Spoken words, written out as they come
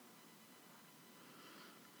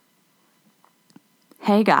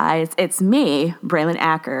Hey guys, it's me, Braelin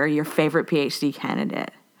Acker, your favorite PhD candidate.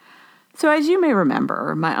 So, as you may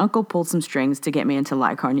remember, my uncle pulled some strings to get me into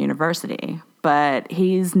Licorne University, but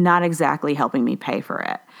he's not exactly helping me pay for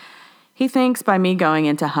it. He thinks by me going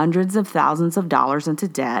into hundreds of thousands of dollars into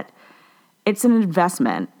debt, it's an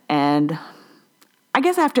investment, and I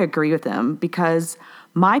guess I have to agree with him because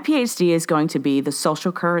my PhD is going to be the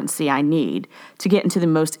social currency I need to get into the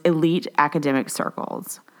most elite academic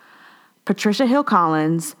circles. Patricia Hill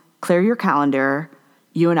Collins, clear your calendar.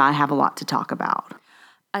 You and I have a lot to talk about.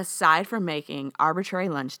 Aside from making arbitrary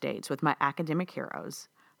lunch dates with my academic heroes,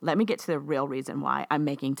 let me get to the real reason why I'm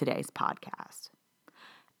making today's podcast.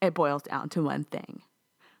 It boils down to one thing: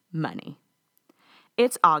 money.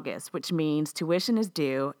 It's August, which means tuition is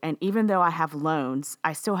due, and even though I have loans,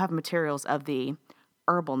 I still have materials of the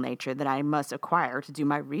herbal nature that I must acquire to do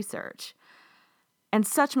my research. And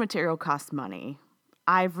such material costs money.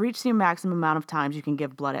 I've reached the maximum amount of times you can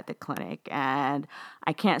give blood at the clinic, and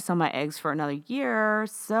I can't sell my eggs for another year,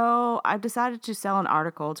 so I've decided to sell an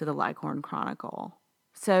article to the Licorne Chronicle.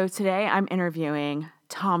 So today I'm interviewing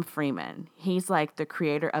Tom Freeman. He's like the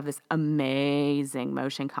creator of this amazing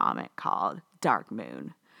motion comic called Dark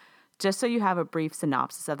Moon. Just so you have a brief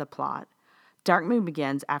synopsis of the plot, Dark Moon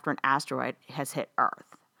begins after an asteroid has hit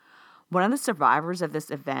Earth. One of the survivors of this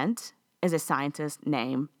event is a scientist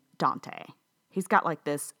named Dante. He's got like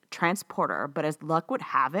this transporter, but as luck would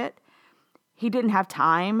have it, he didn't have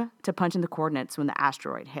time to punch in the coordinates when the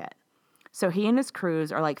asteroid hit. So he and his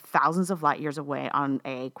crews are like thousands of light years away on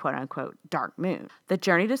a quote-unquote dark moon. The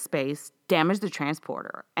journey to space damaged the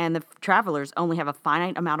transporter, and the travelers only have a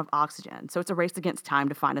finite amount of oxygen, so it's a race against time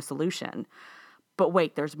to find a solution. But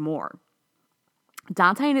wait, there's more.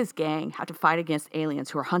 Dante and his gang have to fight against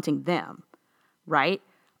aliens who are hunting them, right?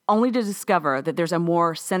 Only to discover that there's a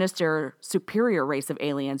more sinister, superior race of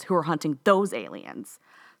aliens who are hunting those aliens.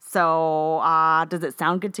 So, does it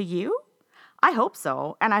sound good to you? I hope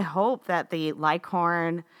so, and I hope that the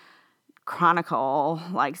Licorne Chronicle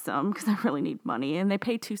likes them, because I really need money, and they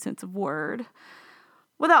pay 2 cents a word.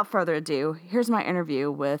 Without further ado, here's my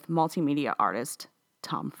interview with multimedia artist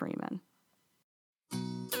Tom Freeman.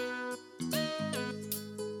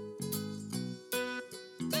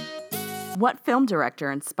 What film director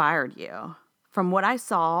inspired you? From what I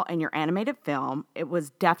saw in your animated film, it was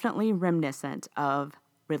definitely reminiscent of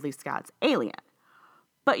Ridley Scott's Alien.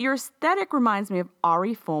 But your aesthetic reminds me of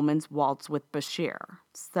Ari Folman's Waltz with Bashir.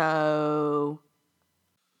 So,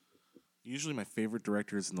 Usually, my favorite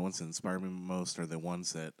directors and the ones that inspire me most are the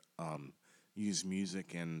ones that use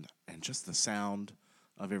music and just the sound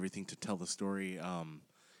of everything to tell the story.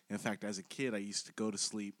 In fact, as a kid, I used to go to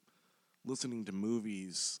sleep listening to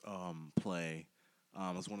movies play.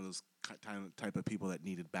 I was one of those type of people that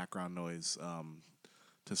needed background noise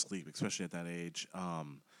to sleep, especially at that age.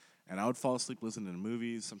 And I would fall asleep listening to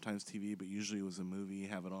movies, sometimes TV, but usually it was a movie,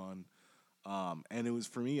 have it on. And it was,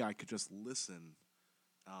 for me, I could just listen.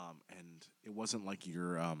 And it wasn't like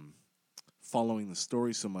you're following the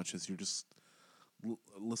story so much as you're just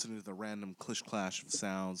listening to the random clish-clash of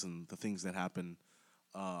sounds and the things that happen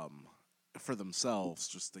for themselves,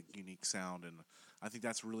 just the unique sound. And I think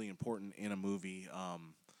that's really important in a movie.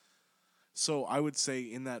 So I would say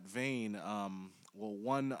in that vein,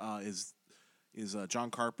 one is John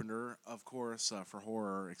Carpenter, of course, for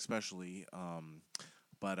horror especially.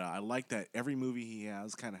 But I like that every movie he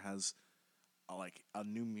has kind of has like a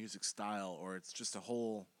new music style, or it's just a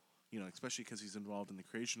whole, especially because he's involved in the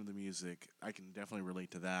creation of the music. I can definitely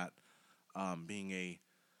relate to that. Being a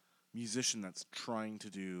musician that's trying to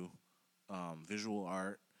do visual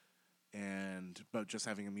art, but just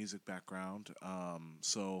having a music background.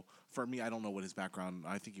 So for me, I don't know what his background.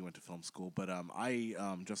 I think he went to film school, but I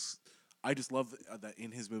just love that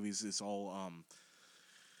in his movies it's all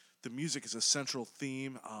the music is a central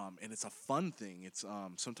theme, and it's a fun thing. It's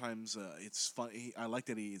sometimes it's fun. I like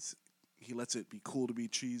that he lets it be cool to be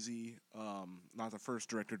cheesy. Not the first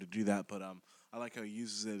director to do that, but I like how he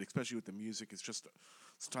uses it, especially with the music. It's just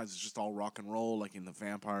sometimes it's just all rock and roll, like in the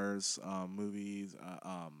vampires movies.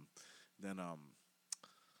 Then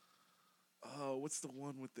what's the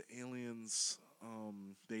one with the aliens?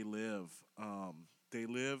 They Live. They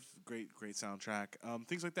Live. Great soundtrack.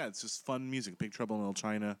 Things like that. It's just fun music. Big Trouble in Little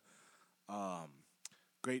China.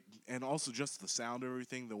 Great, and also just the sound of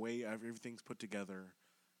everything, the way everything's put together,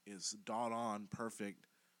 is dot on perfect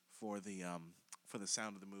for the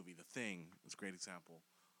sound of the movie. The Thing is a great example.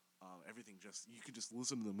 Everything you could just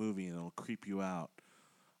listen to the movie and it'll creep you out.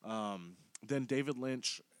 Then David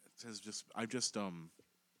Lynch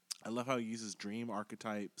I love how he uses dream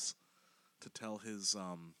archetypes to tell his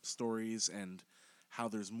stories, and how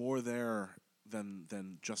there's more there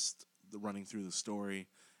than just the running through the story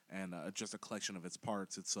and just a collection of its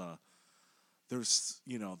parts. It's there's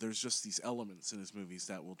just these elements in his movies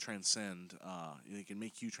that will transcend. They can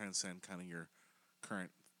make you transcend kind of your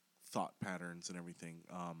current thought patterns and everything.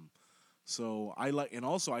 So I like, and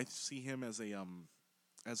also I see him as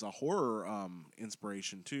a horror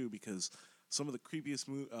inspiration too, because some of the creepiest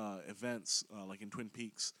events, like in Twin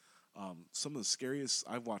Peaks, some of the scariest.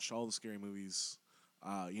 I've watched all the scary movies,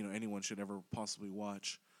 anyone should ever possibly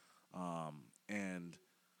watch, and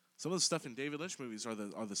some of the stuff in David Lynch movies are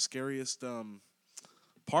the scariest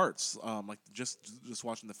parts. Like just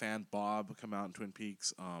watching the fan Bob come out in Twin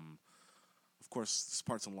Peaks. Of course, this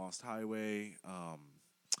parts in Lost Highway.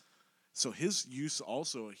 So his use,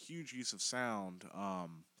 also a huge use of sound.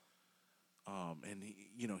 And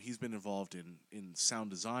he's been involved in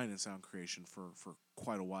sound design and sound creation for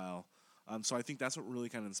quite a while. So I think that's what really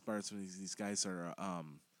kind of inspires me. These guys are,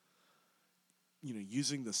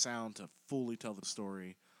 using the sound to fully tell the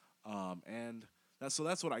story. And that's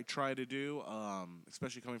what I try to do,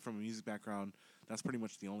 especially coming from a music background. That's pretty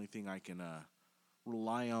much the only thing I can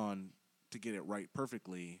rely on to get it right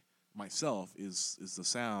perfectly myself is the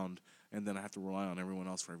sound, and then I have to rely on everyone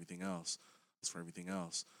else for everything else.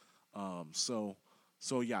 So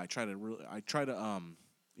yeah, I try to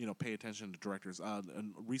pay attention to directors. A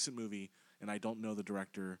recent movie, and I don't know the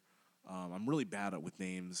director. I'm really bad with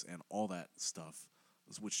names and all that stuff,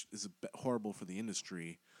 which is horrible for the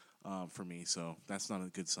industry, for me. So that's not a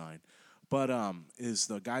good sign. But is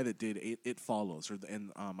the guy that did It Follows,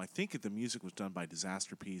 I think the music was done by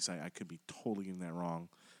Disaster Piece. I could be totally getting that wrong.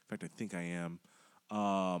 In fact, I think I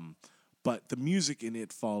am. But the music in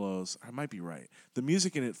It Follows, I might be right. The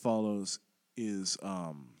music in It Follows is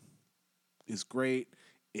great.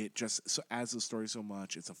 It just adds to the story so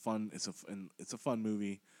much. It's a fun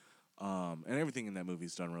movie, and everything in that movie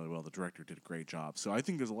is done really well. The director did a great job. So I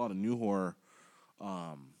think there's a lot of new horror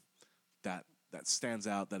that stands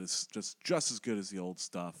out, that is just as good as the old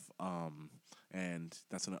stuff. And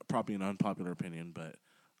that's probably an unpopular opinion, but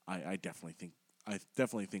I definitely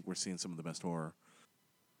think we're seeing some of the best horror.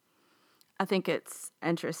 I think it's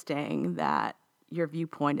interesting that your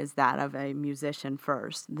viewpoint is that of a musician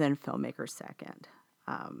first, then filmmaker second.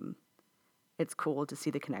 It's cool to see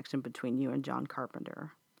the connection between you and John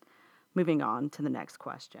Carpenter. Moving on to the next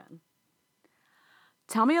question.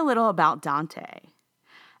 Tell me a little about Dante.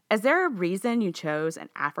 Is there a reason you chose an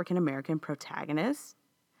African-American protagonist?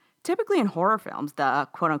 Typically in horror films, the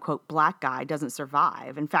quote-unquote black guy doesn't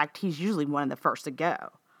survive. In fact, he's usually one of the first to go.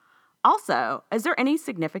 Also, is there any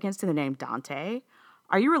significance to the name Dante?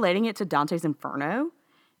 Are you relating it to Dante's Inferno?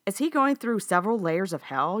 Is he going through several layers of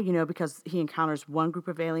hell, because he encounters one group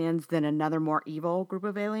of aliens, then another more evil group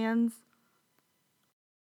of aliens?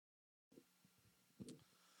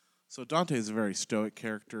 So Dante is a very stoic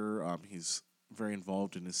character. He's very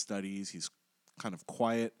involved in his studies. He's kind of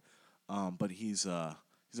quiet, but he's a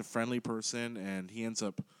friendly person, and he ends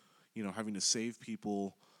up, having to save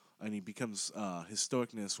people. And he becomes, his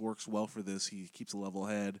stoicness works well for this. He keeps a level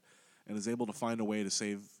head and is able to find a way to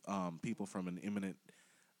save people from an imminent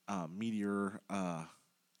meteor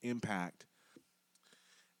impact.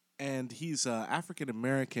 And he's African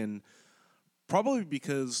American, probably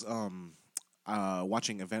because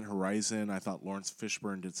watching Event Horizon, I thought Lawrence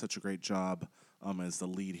Fishburne did such a great job as the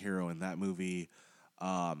lead hero in that movie.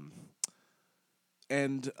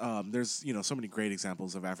 And there's so many great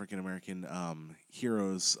examples of African American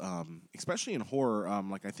heroes, especially in horror.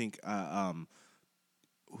 Like I think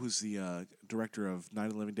who's the director of Night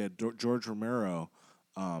of the Living Dead, George Romero,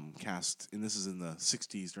 cast, and this is in the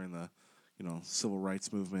 '60s during the civil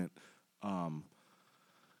rights movement.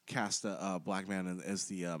 Cast a black man as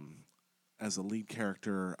the lead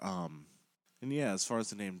character. And yeah, as far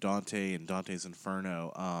as the name Dante and Dante's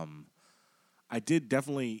Inferno, I did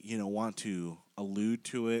definitely, want to allude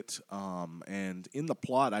to it. And in the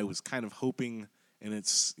plot, I was kind of hoping, and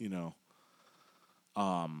it's,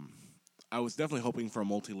 I was definitely hoping for a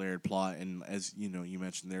multi-layered plot. And as, you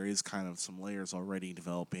mentioned, there is kind of some layers already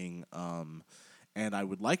developing. And I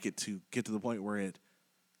would like it to get to the point where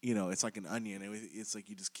it's like an onion. It's like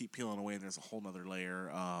you just keep peeling away and there's a whole nother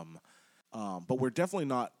layer. But we're definitely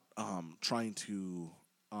not trying to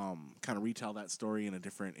kind of retell that story in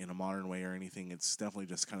a modern way or anything. It's definitely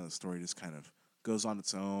just kind of the story just kind of goes on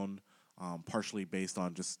its own, partially based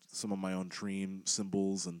on just some of my own dream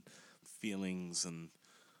symbols and feelings and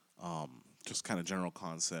just kind of general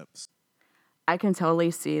concepts. I can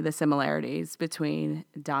totally see the similarities between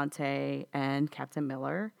Dante and Captain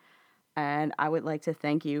Miller. And I would like to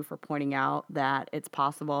thank you for pointing out that it's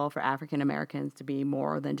possible for African Americans to be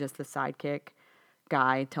more than just the sidekick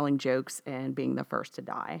guy telling jokes and being the first to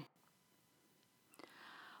die.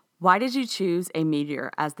 Why did you choose a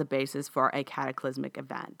meteor as the basis for a cataclysmic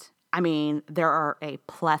event? I mean, there are a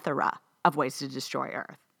plethora of ways to destroy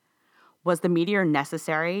Earth. Was the meteor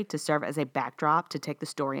necessary to serve as a backdrop to take the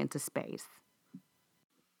story into space?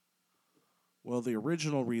 Well, the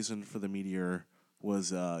original reason for the meteor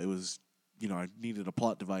was I needed a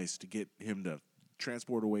plot device to get him to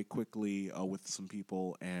transport away quickly with some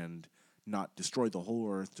people and not destroy the whole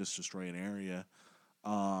Earth, just destroy an area.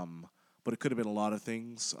 But it could have been a lot of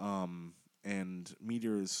things. And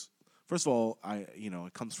meteors, first of all,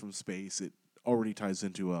 it comes from space. It already ties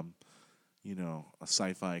into a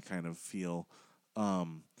sci-fi kind of feel.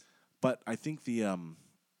 But I think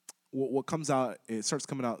what comes out, it starts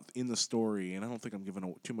coming out in the story, and I don't think I'm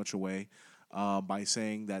giving too much away by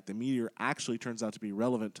saying that the meteor actually turns out to be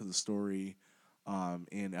relevant to the story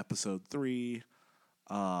in episode 3.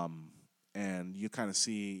 And you kind of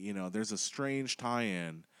see, there's a strange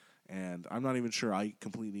tie-in, and I'm not even sure I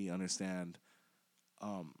completely understand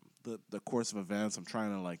the course of events. I'm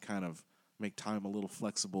trying to kind of make time a little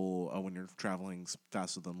flexible when you're traveling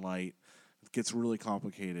faster than light. It gets really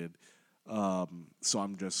complicated. So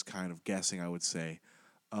I'm just kind of guessing, I would say.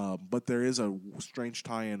 But there is a strange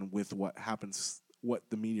tie-in with what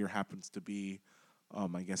the meteor happens to be.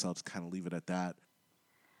 I guess I'll just kind of leave it at that.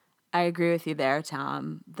 I agree with you there,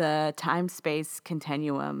 Tom. The time-space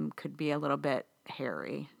continuum could be a little bit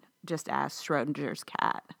hairy. Just ask Schrodinger's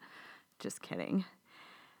cat. Just kidding.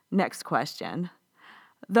 Next question.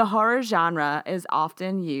 The horror genre is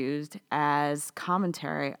often used as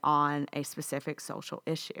commentary on a specific social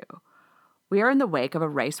issue. We are in the wake of a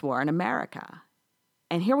race war in America.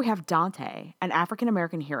 And here we have Dante, an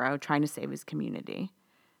African-American hero trying to save his community.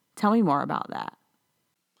 Tell me more about that.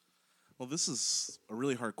 Well, this is a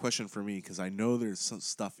really hard question for me because I know there's some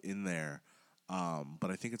stuff in there,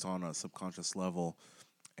 but I think it's on a subconscious level,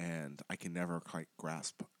 and I can never quite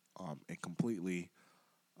grasp it completely.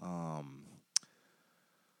 A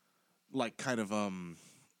lot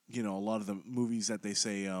of the movies that they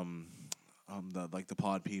say, the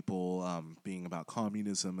Pod People being about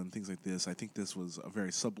communism and things like this. I think this was a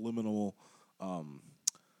very subliminal,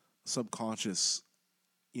 subconscious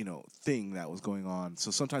thing that was going on. So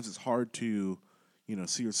sometimes it's hard to,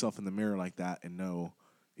 see yourself in the mirror like that and know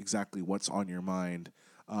exactly what's on your mind.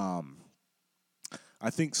 I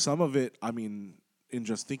think some of it, in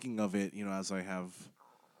just thinking of it, as I have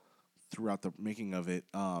throughout the making of it,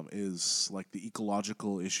 is like the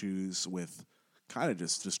ecological issues with kind of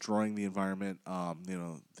just destroying the environment,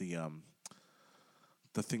 the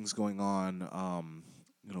things going on,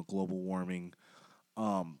 global warming.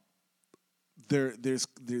 There's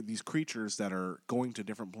these creatures that are going to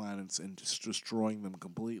different planets and just destroying them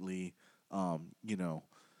completely,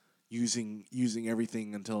 using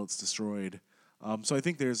everything until it's destroyed. So I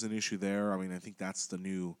think there's an issue there. I think that's the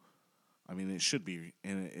new, it should be,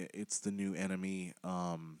 and it's the new enemy.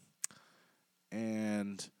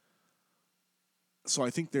 And so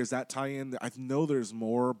I think there's that tie-in. I know there's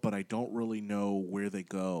more, but I don't really know where they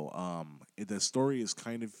go. The story is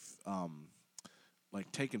kind of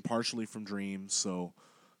taken partially from dreams, so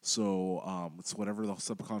it's whatever the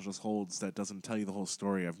subconscious holds that doesn't tell you the whole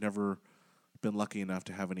story. I've never been lucky enough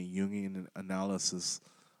to have any Jungian analysis,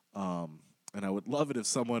 and I would love it if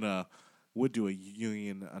someone would do a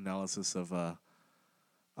Jungian analysis of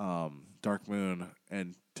Dark Moon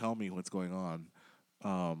and tell me what's going on,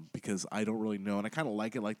 because I don't really know, and I kind of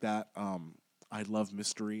like it like that. I love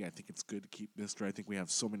mystery. I think it's good to keep mystery. I think we have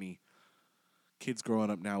so many kids growing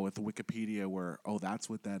up now with Wikipedia where, that's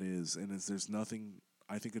what that is, and there's nothing.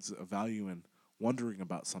 I think it's a value in wondering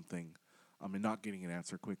about something, and not getting an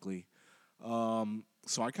answer quickly.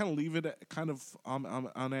 So I kind of leave it kind of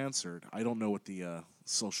unanswered. I don't know what the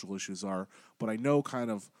social issues are, but I know kind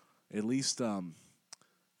of at least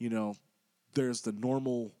there's the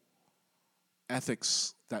normal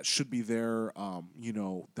ethics that should be there.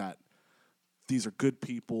 That these are good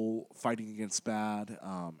people fighting against bad,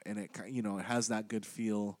 and it has that good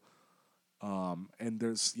feel. And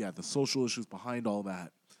there's the social issues behind all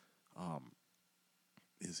that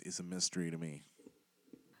is a mystery to me.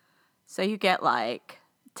 So you get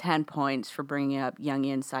 10 points for bringing up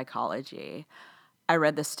Jungian psychology. I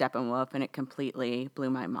read the Steppenwolf and it completely blew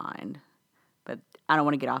my mind. But I don't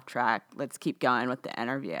want to get off track. Let's keep going with the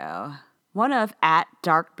interview. One of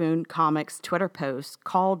 @Darkmoon Comics Twitter posts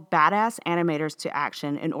called badass animators to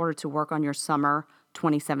action in order to work on your summer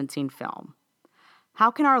 2017 film.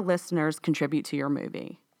 How can our listeners contribute to your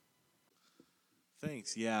movie?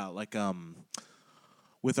 Thanks. Yeah,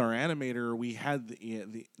 with our animator, we had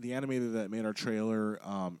the animator that made our trailer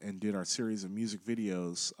and did our series of music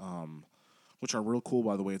videos, which are real cool,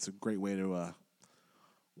 by the way. It's a great way to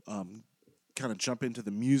kind of jump into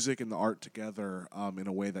the music and the art together in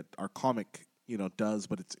a way that our comic, does,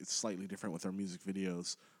 but it's slightly different with our music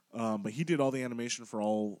videos. But he did all the animation for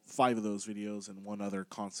all 5 of those videos and one other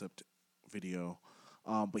concept video.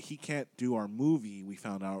 But he can't do our movie, we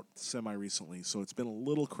found out semi-recently, so it's been a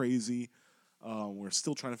little crazy. We're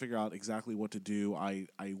still trying to figure out exactly what to do. I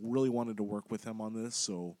really wanted to work with him on this,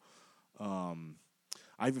 so I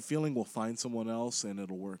have a feeling we'll find someone else and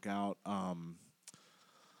it'll work out.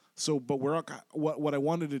 But what I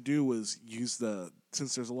wanted to do was use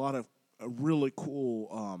since there's a lot of really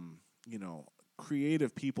cool,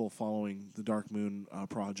 creative people following the Dark Moon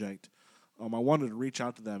project, I wanted to reach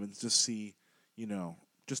out to them and just see,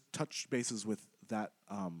 just touch bases with that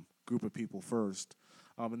group of people first.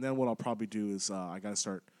 And then what I'll probably do is I got to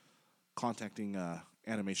start contacting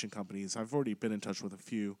animation companies. I've already been in touch with a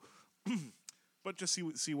few, but just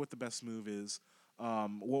see what the best move is.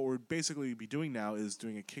 What we're basically be doing now is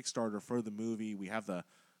doing a Kickstarter for the movie. We have the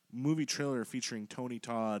movie trailer featuring Tony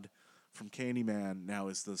Todd from Candyman. Now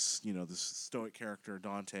is this stoic character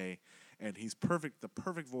Dante, and he's the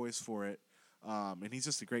perfect voice for it. And he's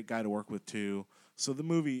just a great guy to work with too. So the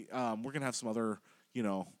movie, we're gonna have some other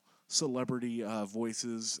celebrity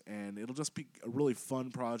voices, and it'll just be a really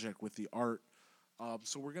fun project with the art.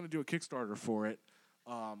 So we're going to do a Kickstarter for it.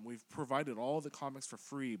 We've provided all the comics for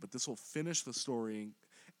free, but this will finish the story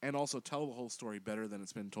and also tell the whole story better than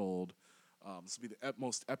it's been told. This will be the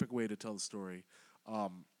most epic way to tell the story.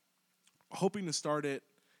 Hoping to start it.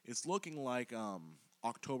 It's looking like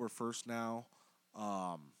October 1st now,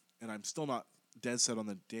 and I'm still not dead set on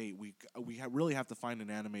the date. We really have to find an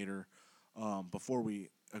animator before we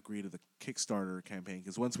agree to the Kickstarter campaign,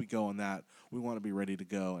 because once we go on that, we want to be ready to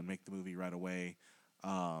go and make the movie right away.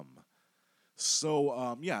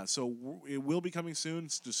 So it will be coming soon.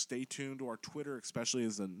 Just stay tuned to our Twitter, especially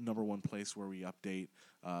is the number one place where we update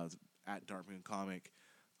at Dark Moon Comic.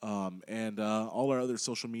 And all our other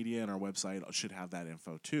social media and our website should have that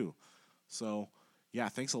info too. So, yeah,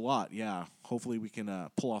 thanks a lot. Yeah, hopefully we can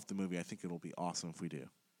pull off the movie. I think it'll be awesome if we do.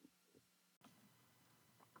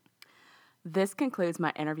 This concludes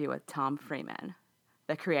my interview with Tom Freeman,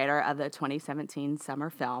 the creator of the 2017 summer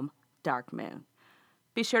film, Dark Moon.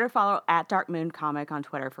 Be sure to follow at Dark Moon Comic on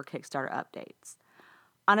Twitter for Kickstarter updates.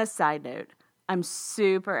 On a side note, I'm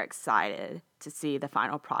super excited to see the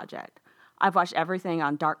final project. I've watched everything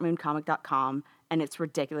on darkmooncomic.com, and it's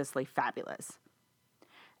ridiculously fabulous.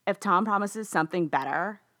 If Tom promises something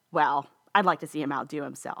better, well, I'd like to see him outdo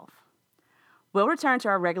himself. We'll return to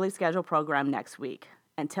our regularly scheduled program next week.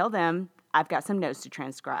 Until then, I've got some notes to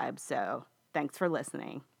transcribe, so thanks for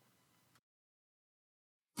listening.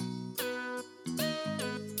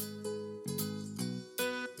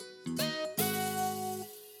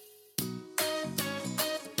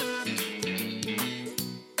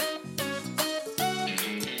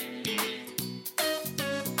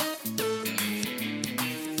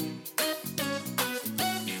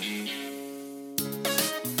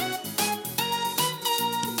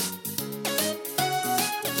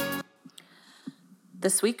 The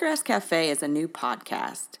Sweetgrass Cafe is a new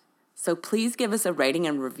podcast, so please give us a rating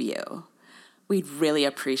and review. We'd really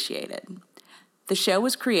appreciate it. The show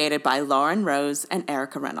was created by Lauren Rose and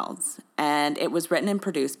Erika Reynolds, and it was written and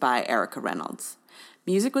produced by Erika Reynolds.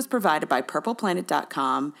 Music was provided by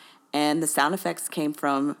purpleplanet.com, and the sound effects came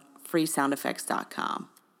from freesoundeffects.com.